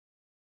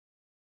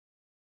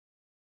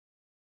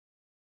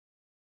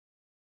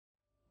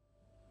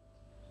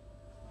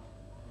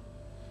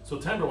So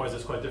timbre-wise,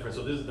 it's quite different.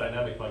 So this is a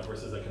dynamic mic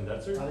versus a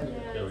condenser. Yeah,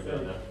 There we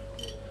go.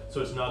 Yeah. So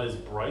it's not as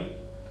bright.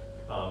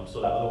 So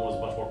that other one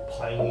was much more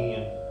clangy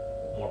and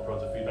more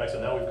prone to feedback.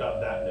 So now we've got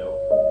that note,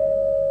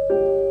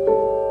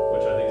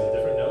 which I think is a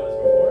different note as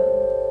before.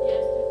 Yeah,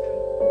 it's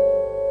different.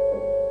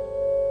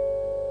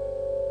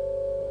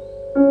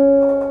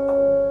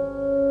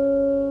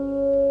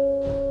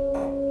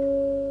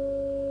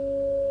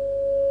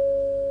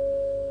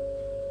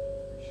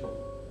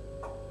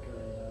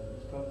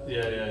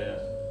 Yeah.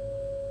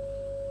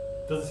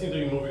 Doesn't seem to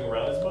be moving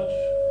around as much.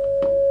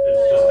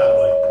 It's just kind of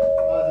like,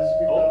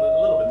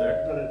 a little bit there.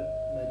 Got a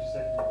major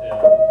second.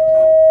 Yeah.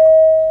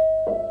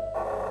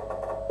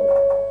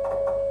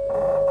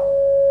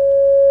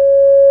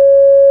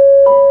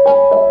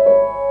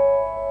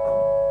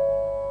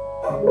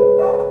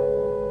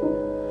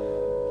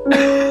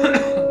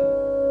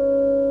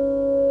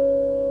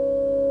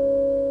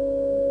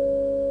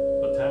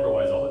 But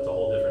timbre-wise, it's a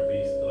whole different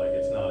beast. Like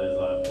it's not as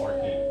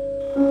marky.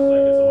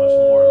 Like it's a much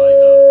more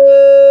like a.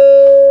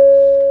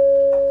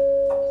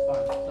 It's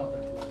fine. It's not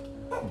very close.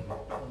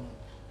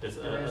 It's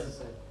It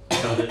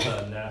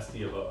not as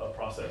nasty of a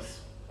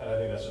process. And I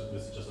think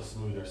this is just a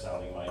smoother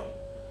sounding mic.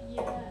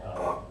 Yeah.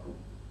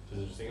 Which is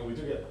interesting. And we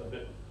do get a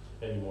bit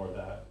maybe more of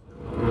that.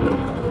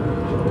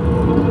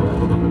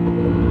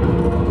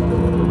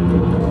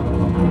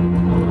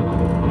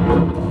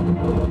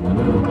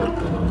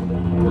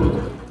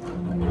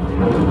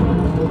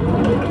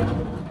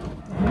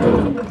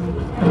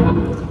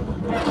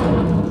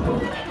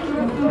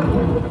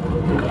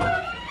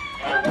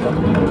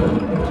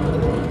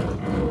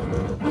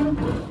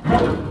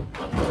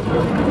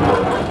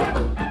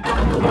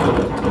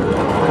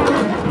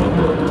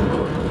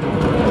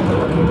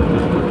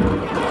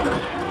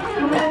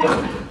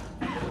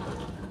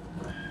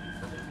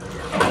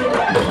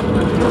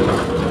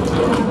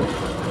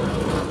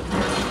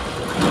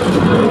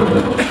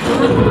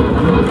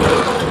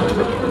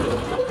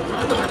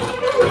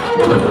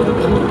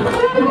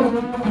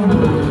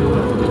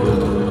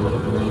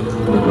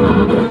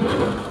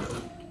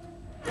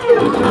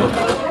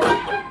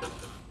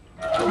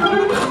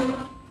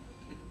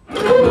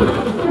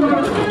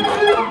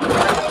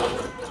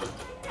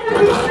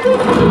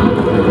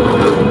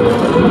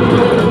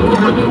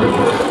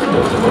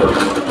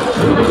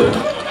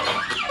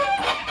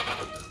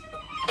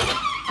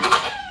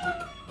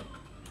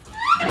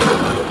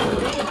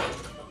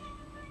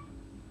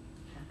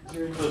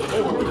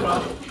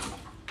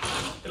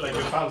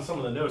 Some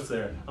of the notes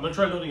there. I'm gonna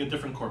try loading a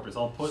different corpus.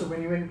 I'll put. So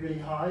when you went really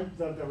high,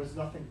 there was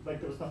nothing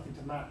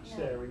to match Yeah.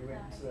 there when you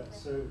went into that.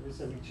 So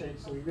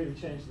we really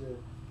changed the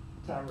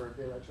timbre of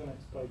the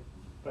electronics by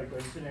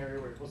going to an area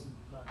where it wasn't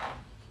matching.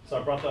 So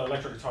I brought the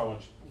electric guitar,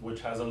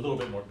 which has a little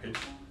bit more pitch.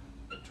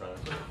 Try to.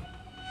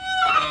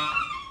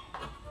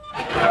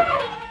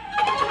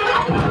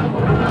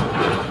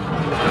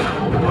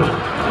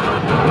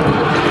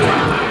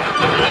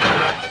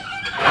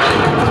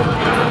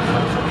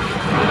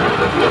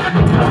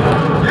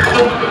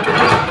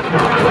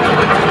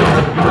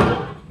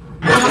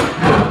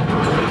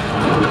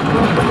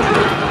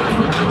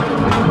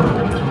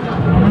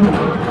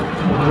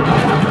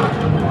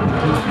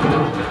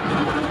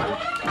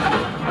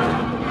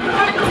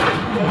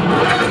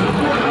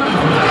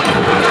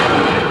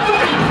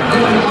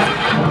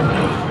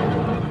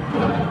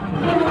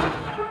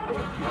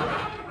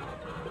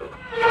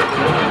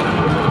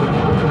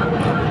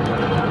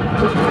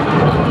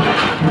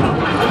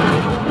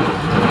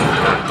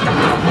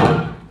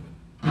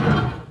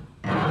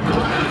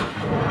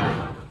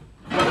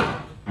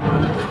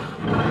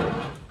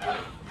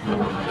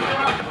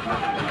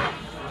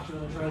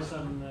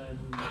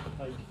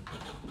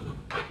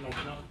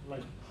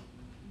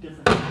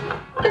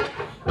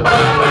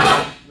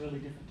 Really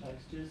different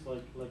textures,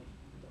 like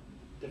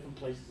different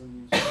places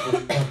in the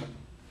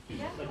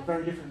like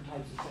very different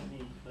types of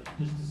technique, like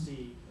just to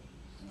see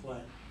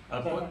play.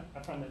 I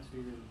find that to be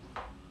really.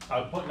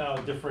 I put now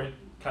a different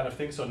kind of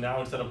thing. So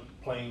now instead of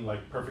playing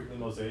like perfectly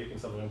mosaic and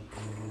stuff,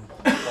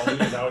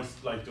 now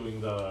it's like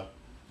doing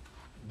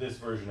this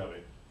version of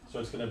it. So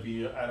it's gonna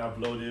be, and I've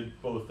loaded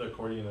both the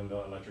accordion and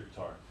the electric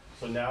guitar.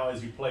 So now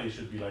as you play, it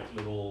should be like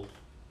little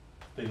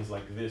things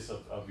like this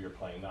of your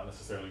playing, not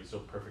necessarily so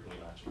perfectly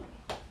matching.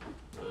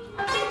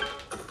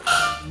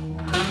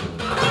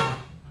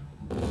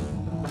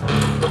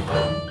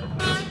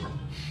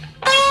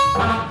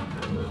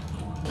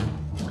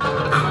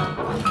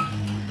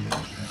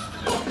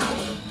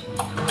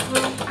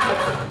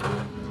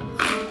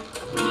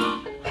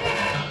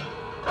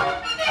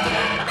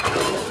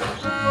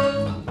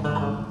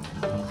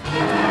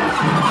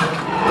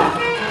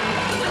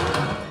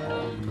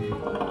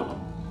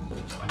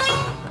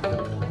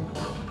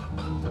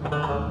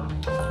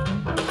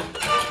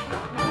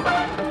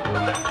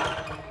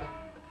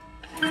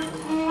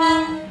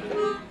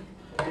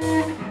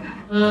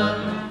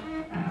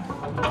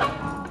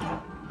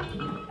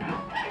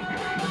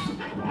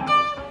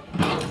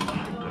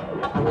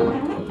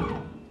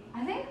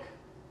 I think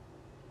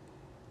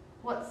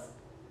what's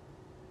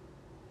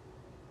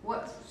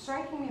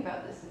striking me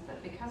about this is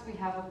that because we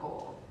have a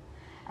goal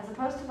as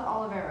opposed to the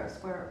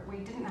Oliveros, where we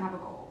didn't have a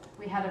goal.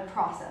 We had a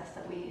process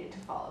that we needed to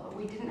follow, but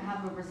we didn't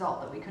have a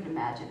result that we could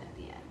imagine at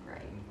the end,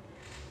 right?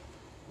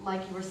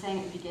 Like you were saying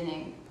at the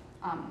beginning,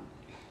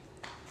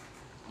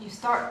 you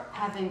start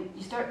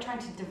trying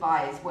to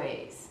devise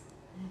ways,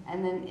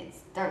 and then it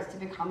starts to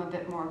become a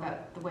bit more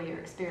about the way you're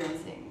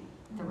experiencing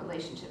the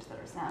relationships that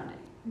are sounding.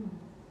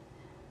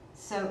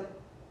 So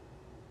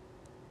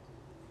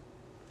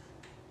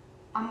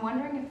I'm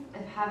wondering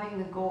if having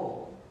the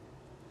goal,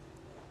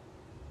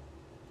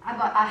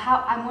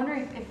 I'm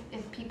wondering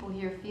if people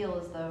here feel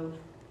as though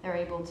they're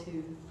able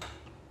to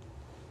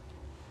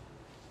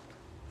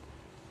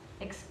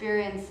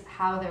experience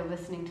how they're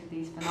listening to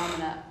these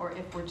phenomena, or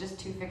if we're just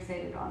too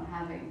fixated on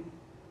having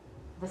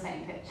the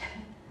same pitch.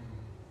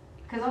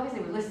 Because obviously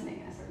we're listening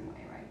in a certain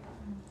way, right?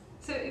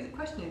 So the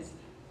question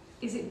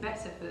is it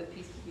better for the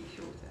piece to be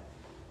shorter?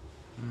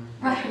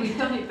 Right. We've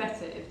done it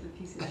better if the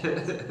piece is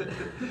shorter.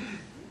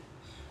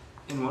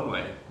 In one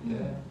way, yeah,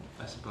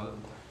 I suppose.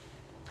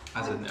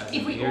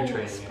 If we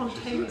all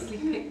spontaneously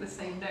pick the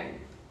same note,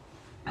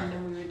 and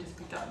then we would just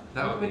be done.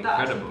 That would be that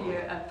incredible. Actually be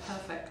a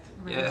perfect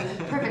Yeah.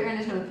 rendition? Perfect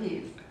rendition of the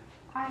piece.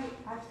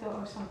 I've thought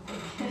of something,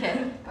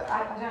 Okay. but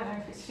I don't know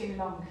if it's too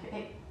long.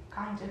 It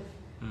kind of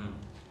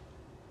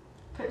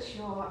puts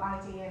your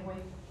idea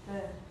with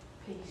the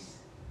piece.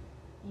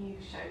 You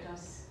showed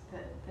us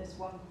that there's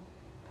one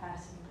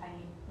person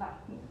playing, like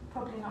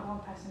probably not one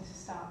person to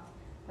start,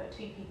 but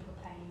two people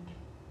playing,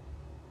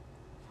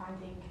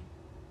 finding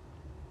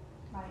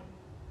like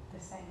the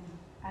same,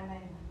 and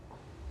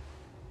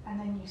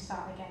then you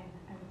start again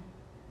and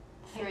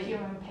pick your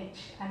own pitch,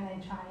 and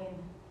then try and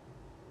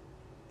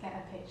get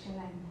a pitch, and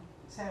then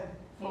so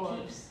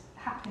it keeps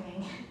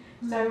happening.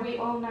 So we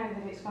all know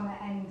that it's going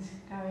to end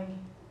going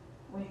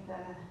with the.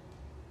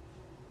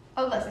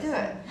 Oh, let's do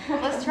it.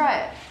 Let's try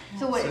it.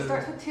 So wait, it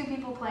starts with two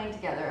people playing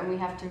together, and we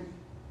have to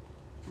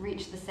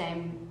reach the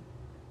same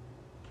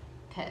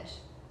pitch.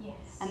 Yes.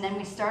 And then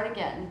we start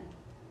again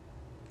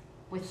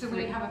with So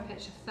three. we have a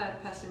pitch of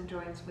third person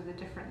joins with a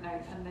different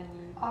note, and then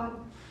you.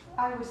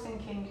 I was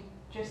thinking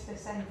just the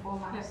same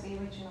format as the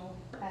original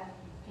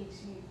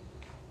piece you.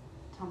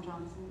 Tom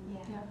Johnson.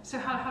 Yeah. So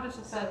how does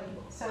a third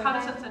So how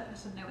does a then- third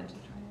person know when to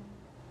join in?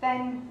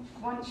 Then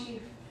once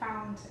you've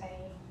found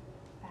a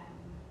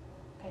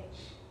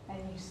pitch, then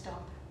you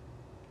stop,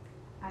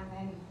 and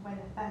then when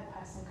the third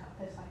person comes,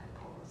 there's like a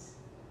pause,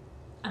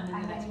 And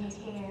then the next you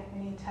person. hear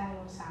an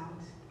internal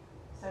sound.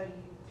 So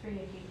three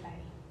of you play,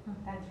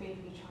 then three of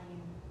you try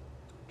and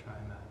Try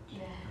and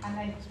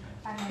match.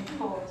 and then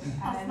pause, and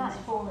That's then nice.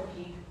 there's four of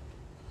you.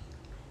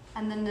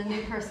 And then the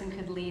new person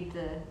could lead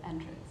the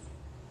entrance.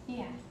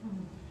 Yeah.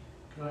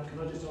 Can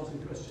I just ask you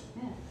a question?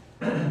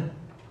 Yeah.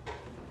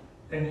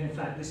 And in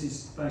fact, this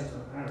is based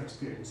on our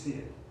experience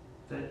here,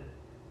 that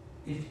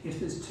if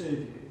there's two of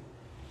you,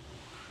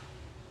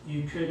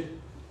 you could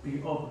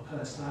be of a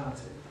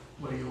personality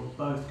where you're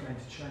both going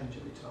to change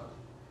every time.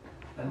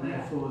 And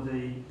therefore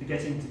the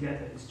getting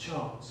together is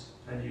chance,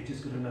 and you've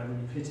just got to know when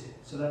you've hit it.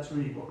 So that's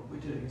really what we're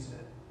doing, isn't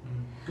it?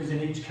 Because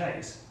in each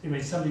case, I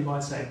mean, somebody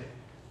might say,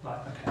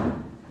 like, okay,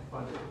 if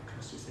I do it,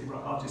 Chris will say,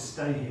 right, I'll just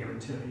stay here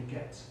until he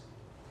gets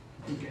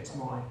the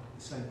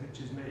same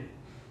pitch as me.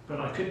 But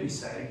I could be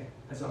saying,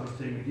 as I was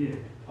doing with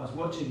you, I was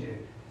watching you,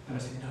 and I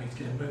was thinking, no, he's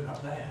going to move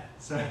up there.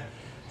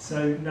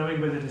 So knowing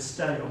whether to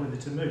stay or whether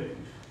to move.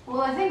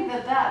 Well, I think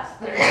that's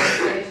the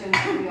conversation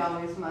that we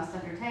always must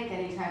undertake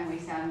anytime we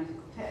sound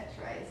musical pitch,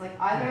 right? It's like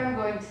either I'm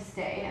going to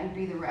stay and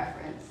be the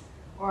reference,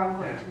 or I'm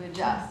going to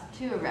adjust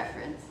to a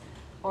reference,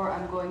 or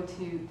I'm going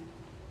to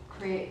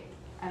create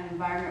an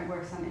environment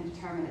where some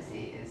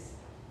indeterminacy is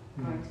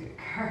going to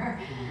occur,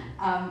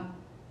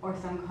 or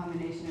some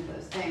combination of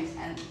those things,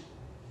 and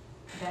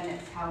then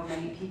it's how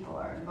many people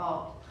are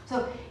involved.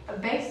 So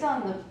based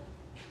on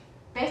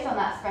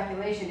that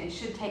speculation, it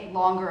should take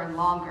longer and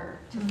longer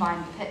to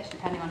find the pitch,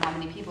 depending on how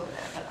many people are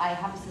there. But I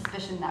have a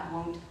suspicion that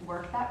won't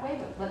work that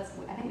way. But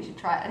I think we should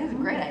try it. I think it's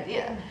a great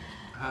idea.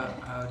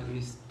 How do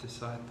we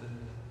decide the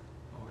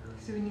order?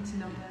 So we need to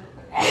number.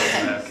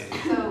 Okay. Okay.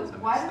 So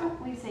why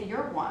don't we say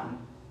you're one?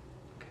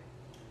 Okay.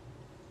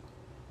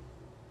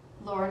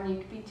 Lauren, you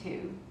could be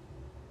two.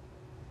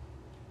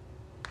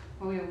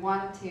 Well, we have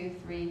 1, 2,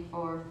 3,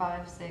 4,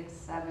 5, 6,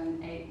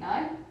 7, 8,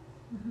 9.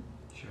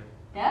 Sure.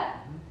 Yeah?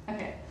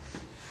 Okay.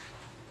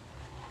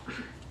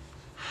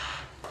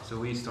 So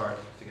we start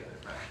together,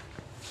 right?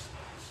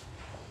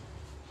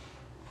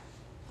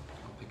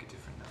 I'll pick a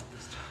different note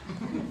this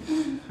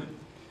time.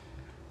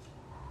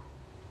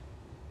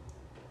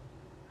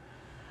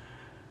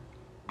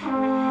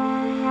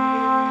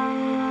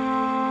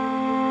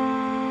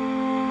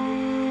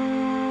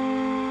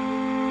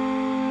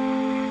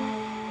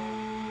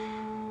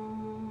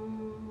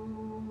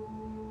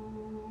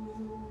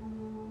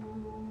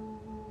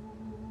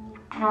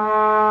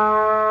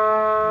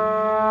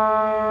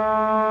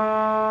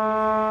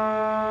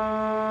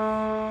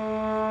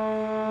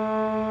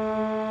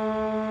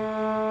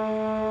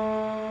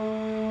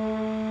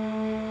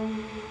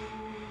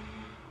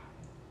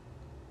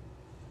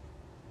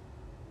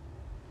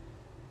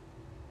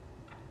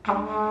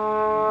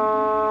 Okay.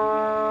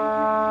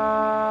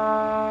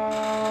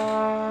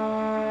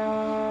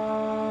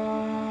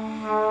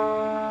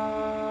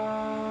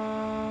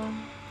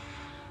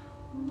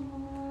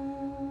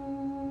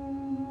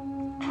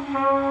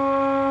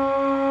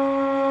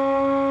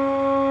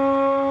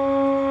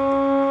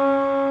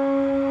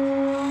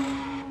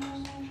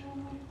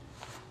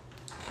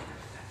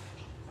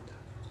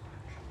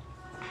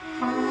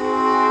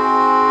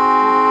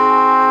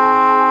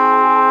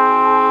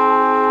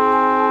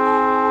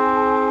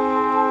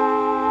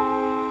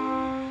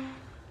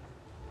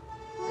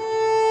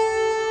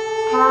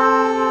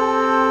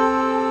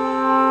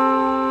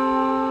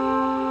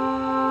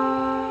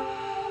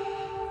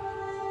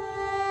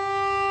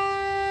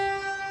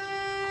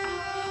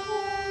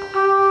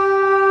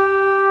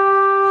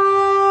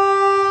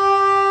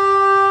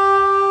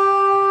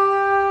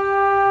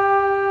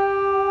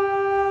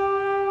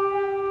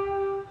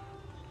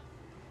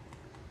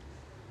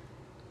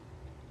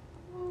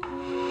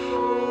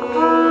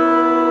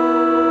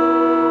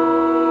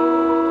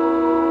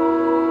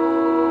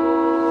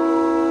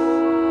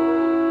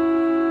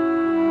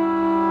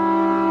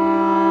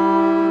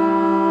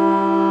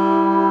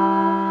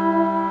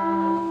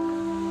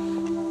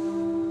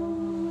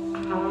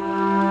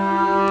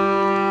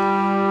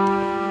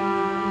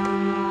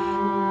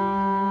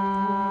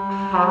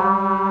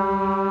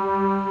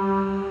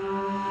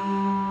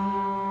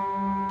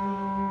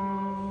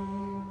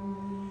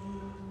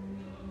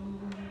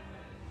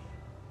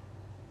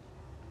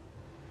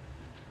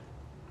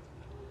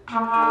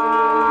 I'm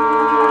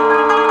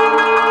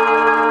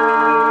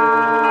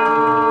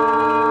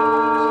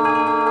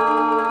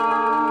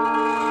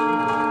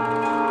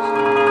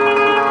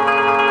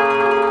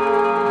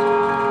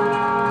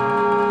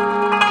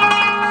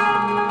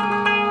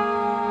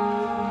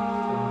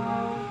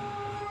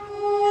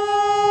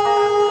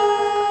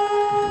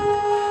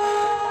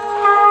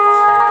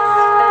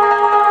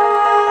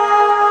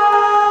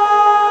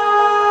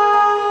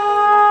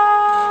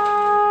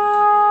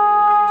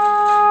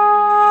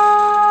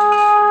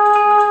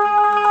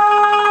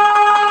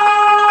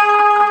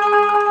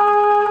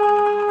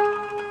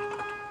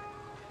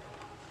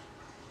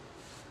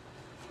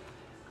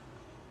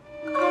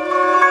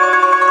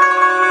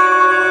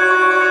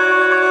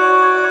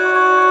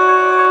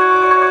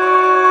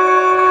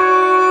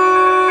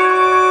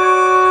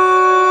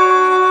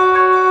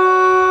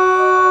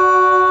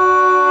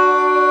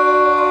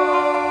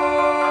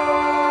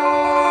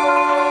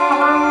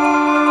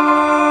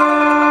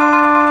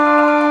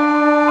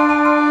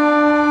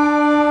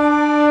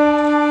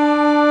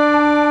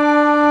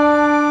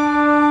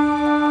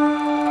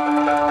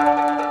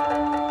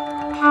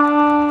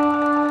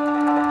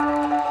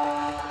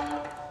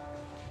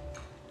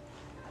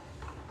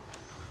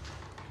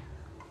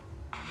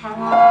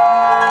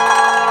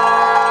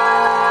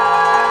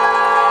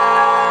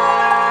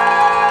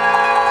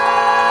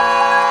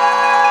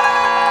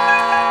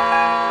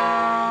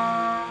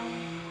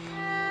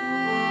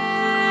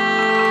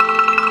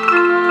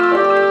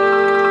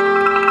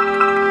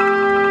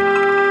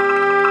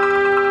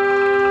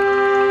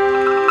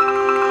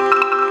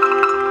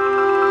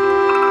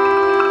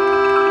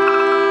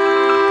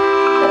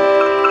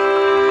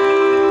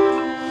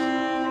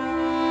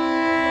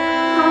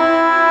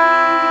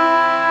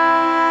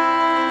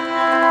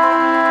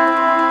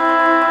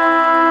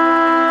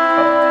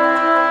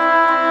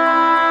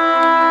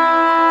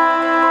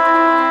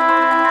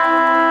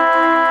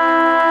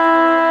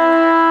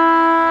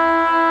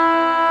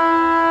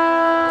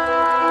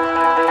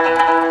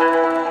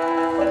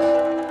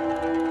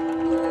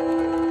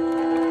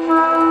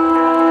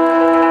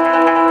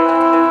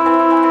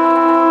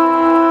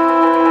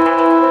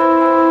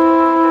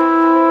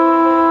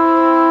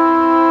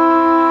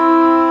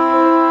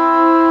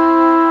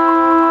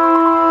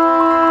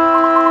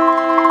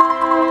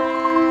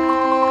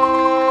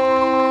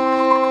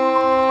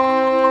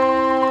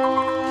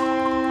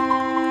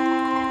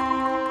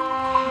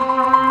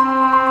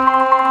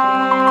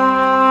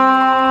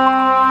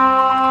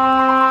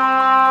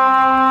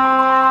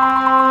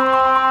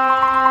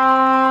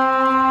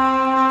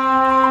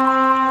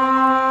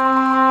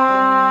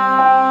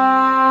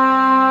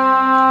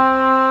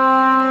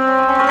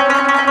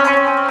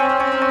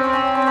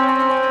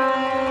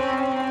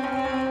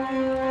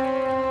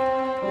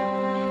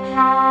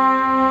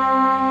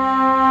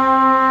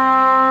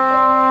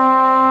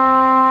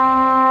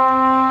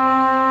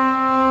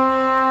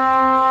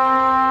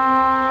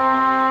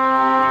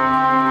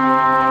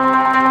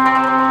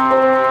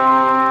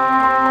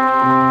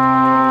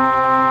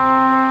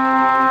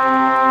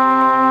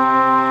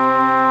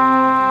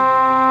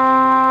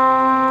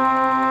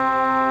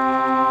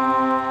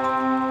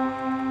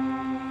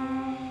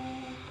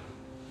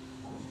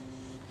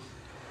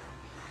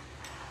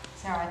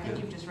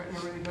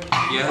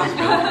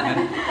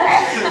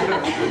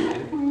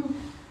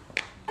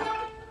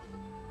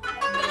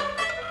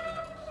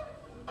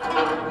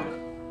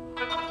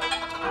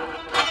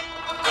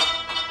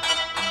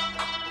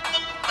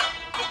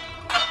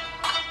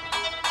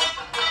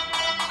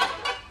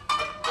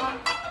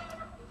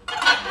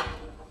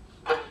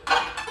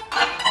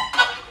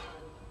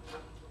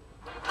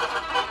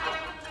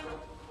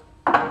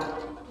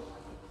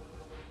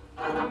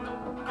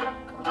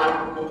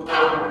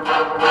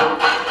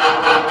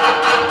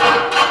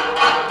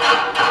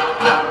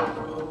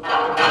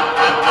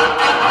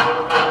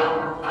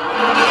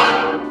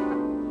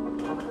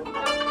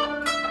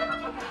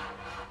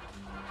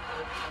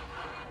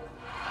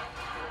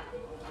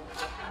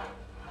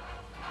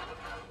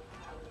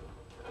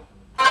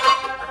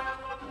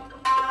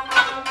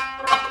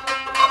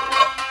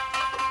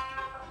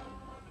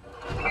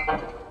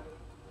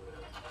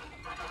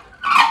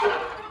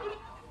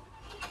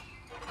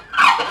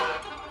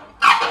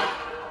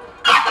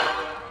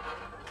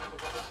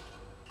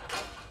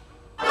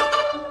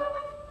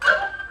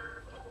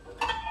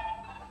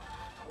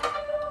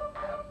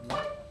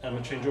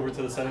gonna change over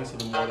to the settings to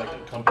the more like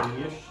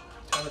accompany-ish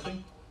kind of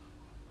thing.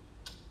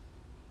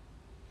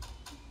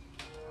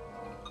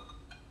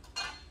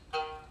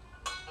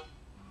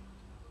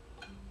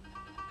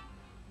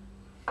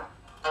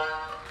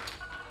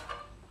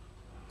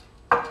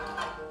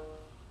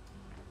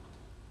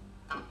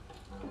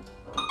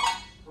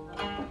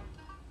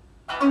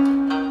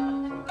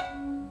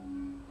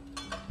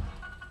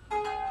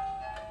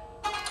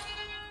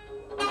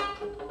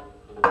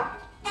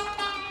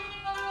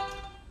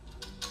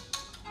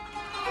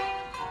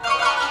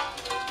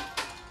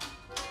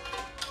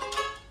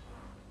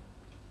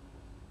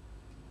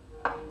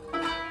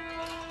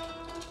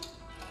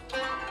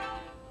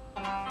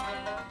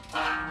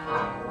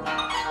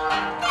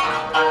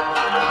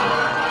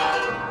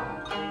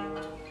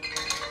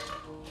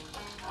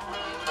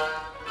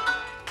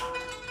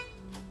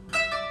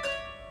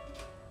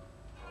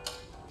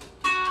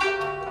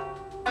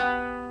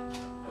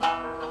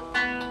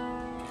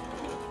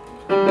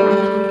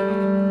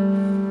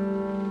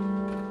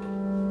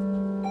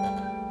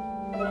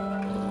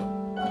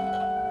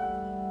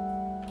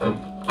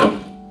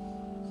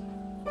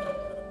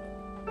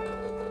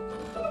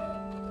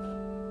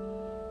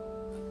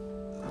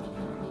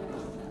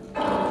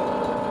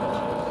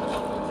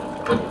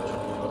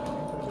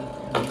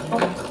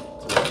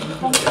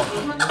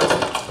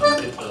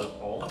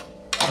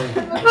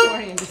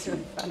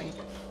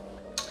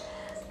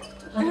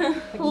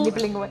 like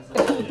nibbling away.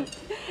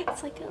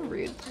 It's like a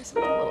rude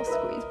person with a little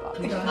squeeze box.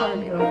 Make the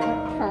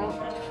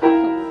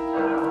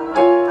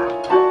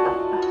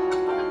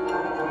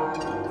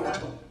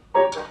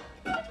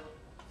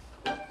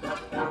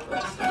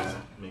size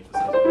bigger.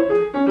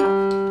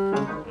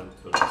 And go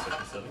to the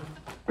second setting.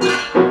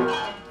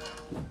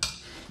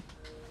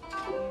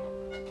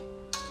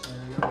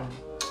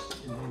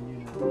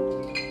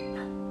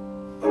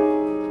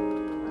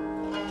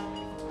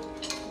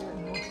 You're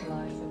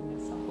immortalised in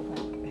this sample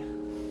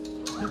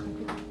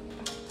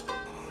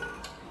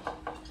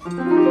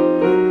pack.